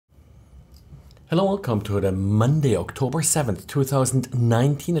Hello, welcome to the Monday, October 7th,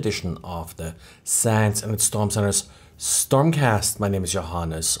 2019 edition of the SANS and Storm Center's Stormcast. My name is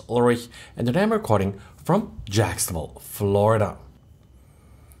Johannes Ulrich and today I'm recording from Jacksonville, Florida.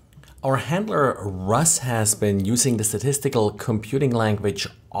 Our handler Russ has been using the statistical computing language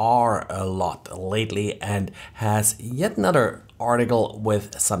R a lot lately and has yet another article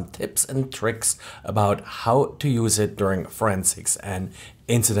with some tips and tricks about how to use it during forensics and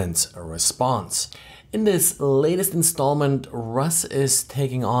incident response. In this latest installment, Russ is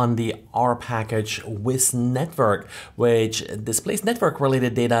taking on the R package WizNetwork, which displays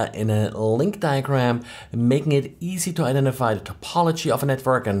network-related data in a link diagram, making it easy to identify the topology of a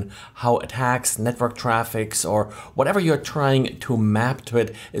network and how attacks, network traffics, or whatever you're trying to map to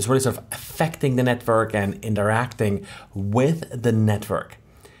it is really sort of affecting the network and interacting with the network.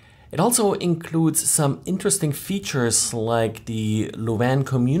 It also includes some interesting features like the Louvain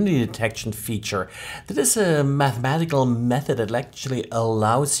community detection feature. That is a mathematical method that actually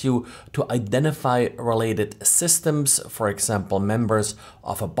allows you to identify related systems, for example, members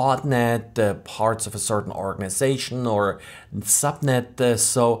of a botnet, parts of a certain organization or subnet.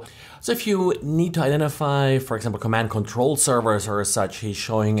 So if you need to identify, for example, command control servers or such, he's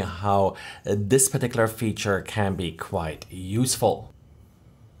showing how this particular feature can be quite useful.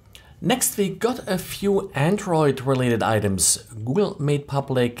 Next, we got a few Android-related items. Google made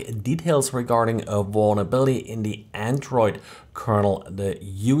public details regarding a vulnerability in the Android kernel. The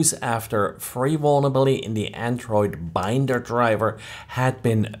use after free vulnerability in the Android binder driver had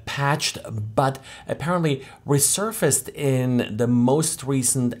been patched, but apparently resurfaced in the most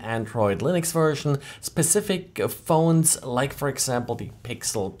recent Android Linux version. Specific phones, like for example the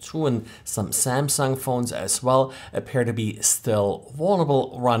Pixel 2 and some Samsung phones as well, appear to be still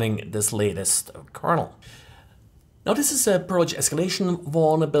vulnerable running this latest kernel. Now this is a privilege escalation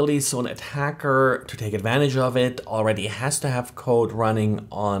vulnerability, so an attacker, to take advantage of it, already has to have code running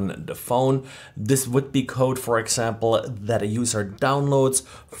on the phone. This would be code, for example, that a user downloads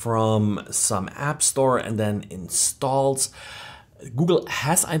from some app store and then installs. Google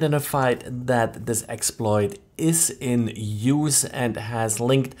has identified that this exploit is in use and has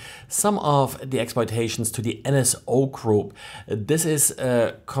linked some of the exploitations to the NSO Group. This is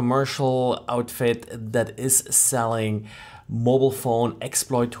a commercial outfit that is selling mobile phone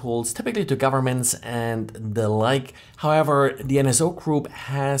exploit tools, typically to governments and the like. However, the NSO Group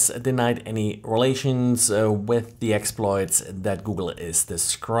has denied any relations with the exploits that Google is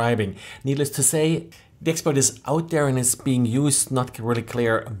describing. Needless to say, the exploit is out there and is being used, not really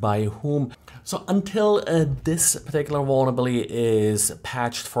clear by whom. So until this particular vulnerability is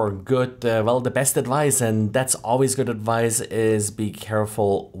patched for good, well, the best advice, and that's always good advice, is be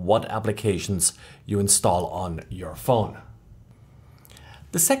careful what applications you install on your phone.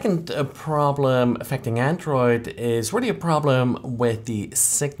 The second problem affecting Android is really a problem with the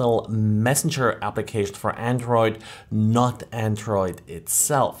Signal Messenger application for Android, not Android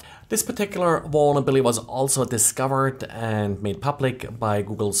itself. This particular vulnerability was also discovered and made public by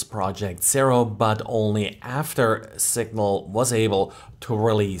Google's Project Zero, but only after Signal was able to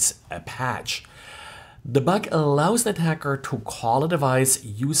release a patch. The bug allows the attacker to call a device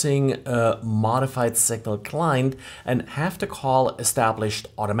using a modified Signal client and have the call established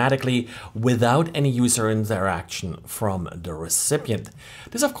automatically without any user interaction from the recipient.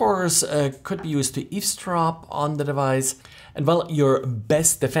 This, of course, could be used to eavesdrop on the device. And well, your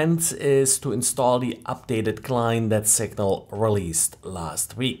best defense is to install the updated client that Signal released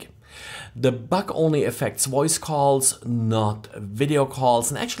last week. The bug only affects voice calls, not video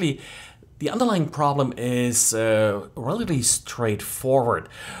calls, and actually the underlying problem is relatively straightforward.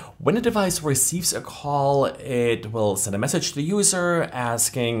 When a device receives a call, it will send a message to the user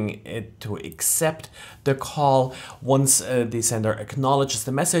asking it to accept the call. Once the sender acknowledges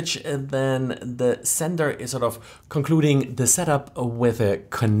the message, then the sender is sort of concluding the setup with a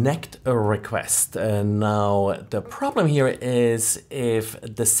connect request. Now, the problem here is if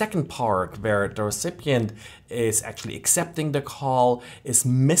the second part, where the recipient is actually accepting the call, is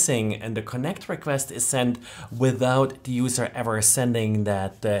missing and the connect request is sent without the user ever sending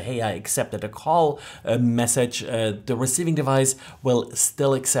that hey, I accepted a call message, the receiving device will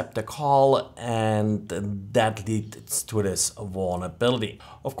still accept the call, and that leads to this vulnerability.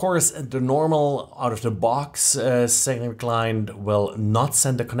 Of course, the normal out-of-the-box Signal client will not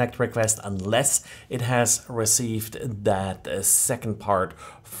send a connect request unless it has received that second part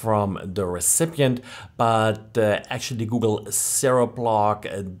from the recipient, but actually the Google Zero blog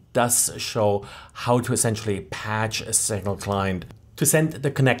does show how to essentially patch a Signal client to send the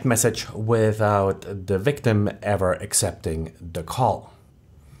connect message without the victim ever accepting the call.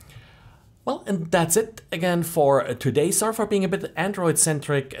 Well, and that's it again for today. Sorry for being a bit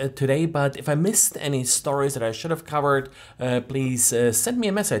Android-centric today, but if I missed any stories that I should have covered, please send me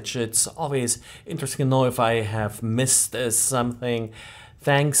a message. It's always interesting to know if I have missed something.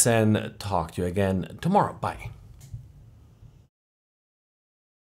 Thanks, and talk to you again tomorrow. Bye.